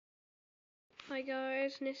Hi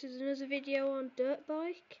guys, and this is another video on dirt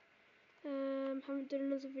bike. Haven't done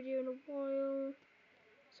another video in a while,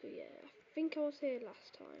 so yeah, I think I was here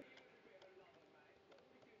last time.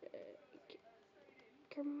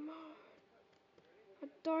 Come on, I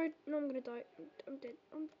died. No, I'm gonna die. I'm dead.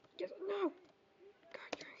 Yes, no.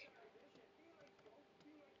 God dang it.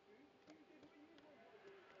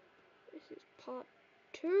 This is part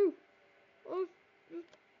 2 of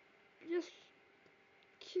just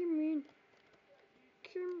come in.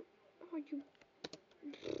 Oh, you.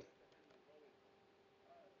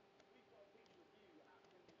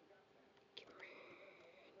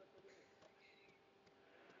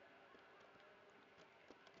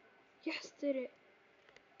 Yes, did it.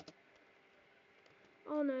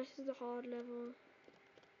 Oh no, this is the hard level.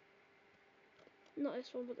 Not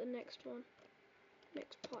this one, but the next one.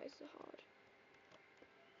 Next part is the hard.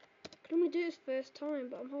 I can only do this first time,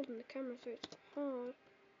 but I'm holding the camera, so it's hard.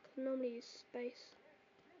 I normally use space.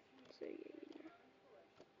 So yeah, you know.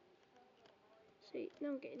 See, now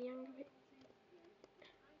I'm getting the hang of it.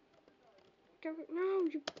 Go, no,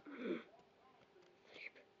 you.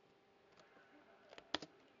 Flip.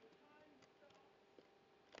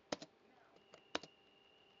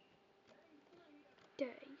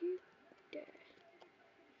 Dare you? Dare.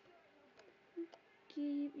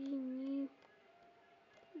 Get up in you.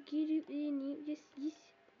 Get up in you. Yes, yes.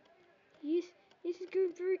 Yes, this is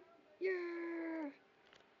going through. Yeah!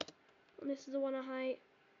 And this is the one I hate.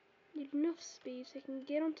 Need enough speed so I can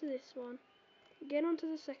get onto this one, get onto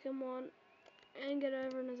the second one, and get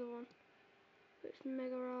over another one. But it's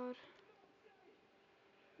mega hard.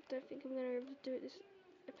 I don't think I'm going to be able to do it this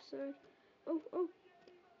episode. Oh, oh,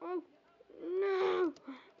 oh, no!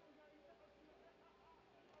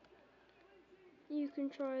 You can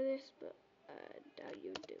try this, but I doubt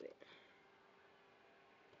you'll do it.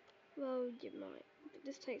 Well, you might, but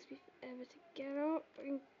this takes me forever to get up.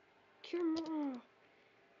 And come on!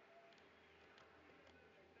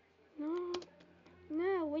 No,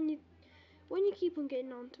 no. When you keep on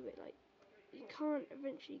getting onto it, like you can't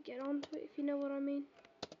eventually get onto it. If you know what I mean.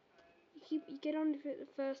 You get onto it the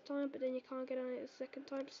first time, but then you can't get on it the second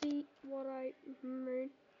time. See what I mean?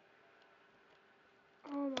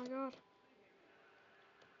 Oh my god!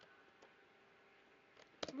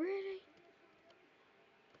 Really?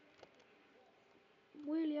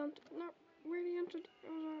 Really onto? No, really onto?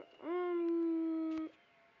 Come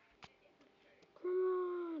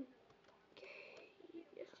on! Okay. Yes,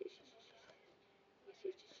 yes, yes, yes,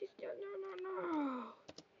 yes, yes, yes, no, no, no!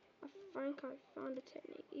 I think I found a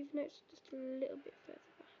technique, even though it's just a little bit further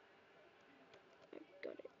back. I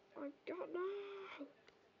got it. I got no.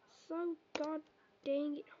 So god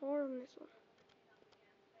dang it hard on this one.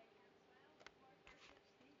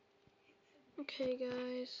 Okay,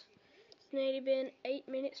 guys. It's nearly been 8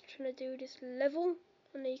 minutes trying to do this level.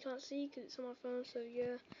 I know you can't see because it's on my phone, so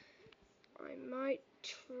yeah. I might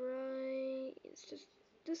try. It's just.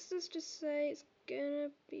 Let's just say it's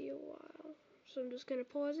gonna be a while. So I'm just gonna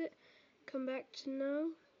pause it. Come back to now.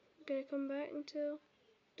 I'm gonna come back until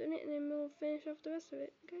done it, and then we'll finish off the rest of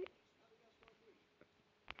it. Okay.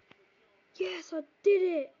 Yes, I did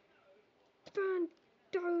it!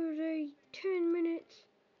 Fan-dozy, 10 minutes.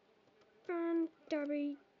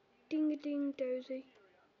 Fan-dabby, ding-a-ding-dozy.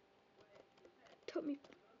 Took me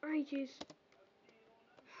ages.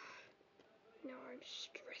 Now I'm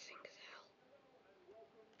stressing as hell.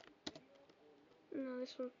 No,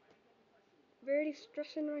 this one really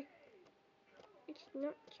stressing. It's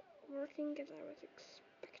not working as I was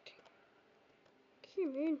expecting.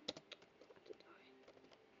 Come in.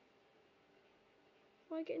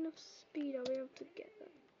 If I get enough speed, I'll be able to get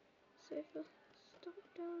that. So if I stop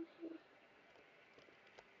down here,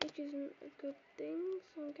 which isn't a good thing,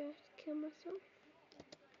 so I'm going to have to kill myself.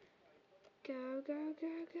 Go, go,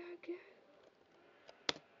 go, go, go.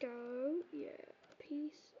 Go, yeah,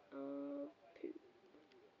 piece of poo.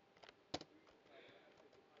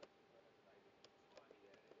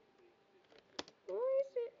 Why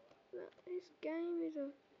is it that this game is a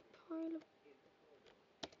pile of,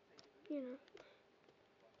 you know.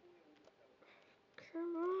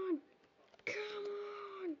 Come on! Come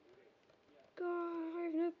on! God, I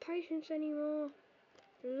have no patience anymore.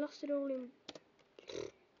 Lost it all in,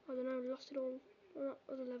 I don't know, lost it all on that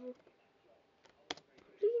other level.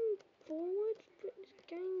 Lean forward, but this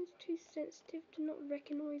game is too sensitive to not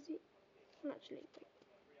recognise it. Well, actually,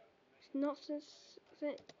 it's not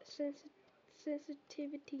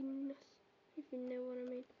sensitivityness, if you know what I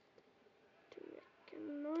mean. To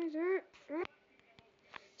recognise it.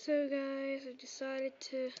 So guys, I decided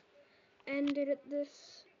to end it at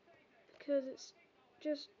this because it's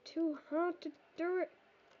just too hard to do it.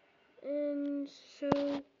 And so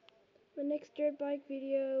my next dirt bike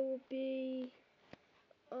video will be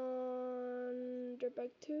on dirt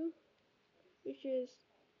bike 2, which is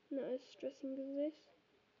not as stressing as this.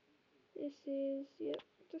 This is, yep,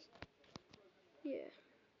 just, yeah.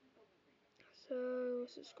 So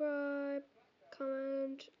subscribe,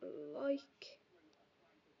 comment, like,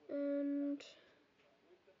 and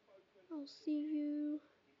I'll see you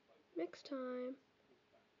next time.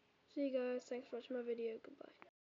 See you guys, thanks for watching my video, goodbye.